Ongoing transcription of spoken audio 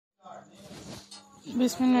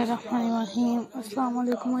Bismillahirrahmanirrahim. Assalamu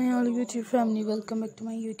alaikum my all YouTube family. Welcome back to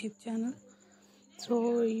my YouTube channel.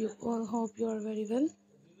 So you all hope you are very well.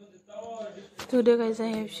 Today guys I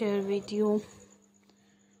have shared with you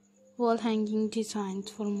wall hanging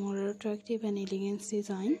designs for more attractive and elegant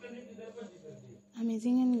design.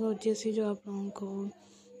 Amazing and gorgeous है जो आप लोगों को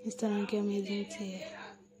इस तरह के amazing से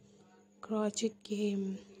crochet के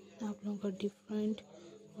आप लोगों को डिफरेंट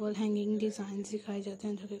वॉल हैंगिंग डिज़ाइन दिखाए जाते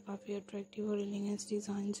हैं जो कि काफ़ी अट्रैक्टिव और एलिगेंस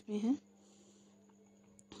डिज़ाइंस में हैं।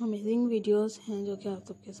 अमेजिंग वीडियोस हैं जो कि आप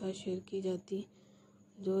सबके साथ शेयर की जाती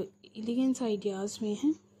जो एलिगेंस आइडियाज़ में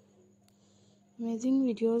हैं। अमेजिंग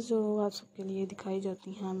वीडियोस जो आप सबके लिए दिखाई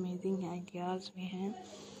जाती हैं अमेजिंग आइडियाज़ में हैं।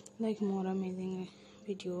 Like more amazing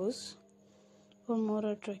videos for more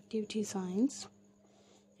attractive designs.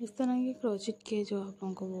 इस तरह के क्रोचेट के जो आप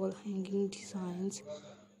लोगों को वॉल हैंगिंग डिज़ाइंस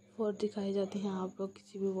और दिखाए जाते हैं आप लोग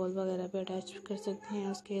किसी भी वॉल वगैरह पे अटैच कर सकते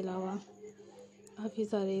हैं। उसके अलावा काफ़ी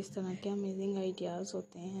सारे इस तरह के अमेजिंग आइडियाज़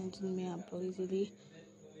होते हैं जिनमें आप लोग इजीली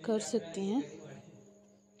कर सकते हैं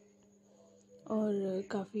और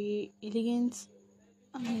काफ़ी एलिगेंस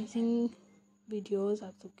अमेजिंग वीडियोस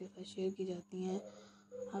आप सबके साथ शेयर की जाती हैं।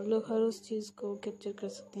 आप लोग हर उस चीज़ को कैप्चर कर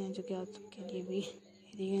सकते हैं जो कि आप सबके लिए भी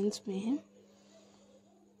एलिगेंस में है।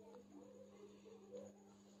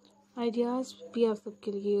 आइडियाज़ भी आप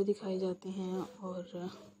सबके लिए दिखाए जाते हैं और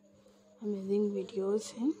अमेजिंग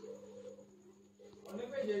वीडियोस हैं।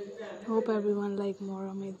 Hope everyone like more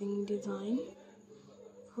amazing design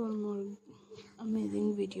for more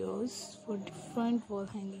amazing videos for different wall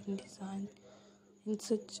hanging design in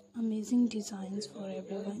such amazing designs for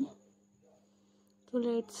everyone. So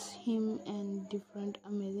let's him and different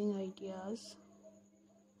amazing ideas.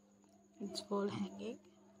 It's wall hanging.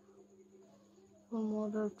 For more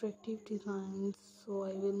attractive designs, so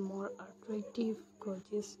I will more attractive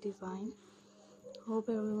gorgeous design. Hope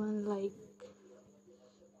everyone like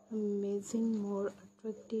amazing more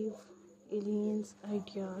attractive aliens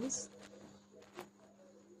ideas.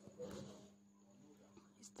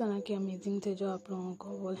 इस तरह के amazing थे जो आप लोगों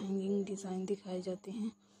को wall hanging design दिखाए जाते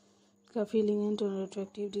हैं काफ़ी एलिगेंट और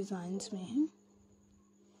अट्रैक्टिव डिज़ाइंस में हैं।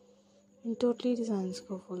 इन टोटली डिज़ाइंस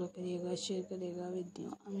को फॉलो करिएगा शेयर करिएगा with you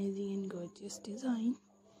amazing and gorgeous design.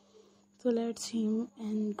 So let's him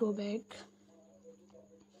and go back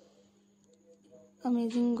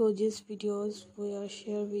amazing gorgeous videos we are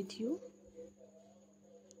share with you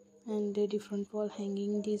and different wall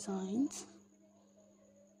hanging designs.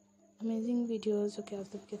 Amazing videos जो कि आप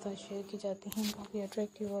सबके साथ share की जाती हैं काफ़ी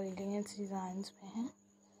अट्रैक्टिव और एलिगेंट डिज़ाइंस में हैं।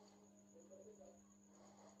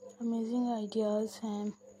 अमेजिंग आइडियाज़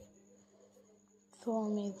हैं so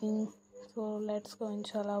amazing. So let's go,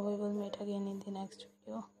 inshallah we will meet again in the next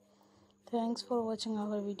video. Thanks for watching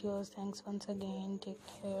our videos. Thanks once again.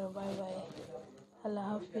 Take care. Bye bye. Allah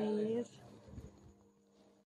Hafiz.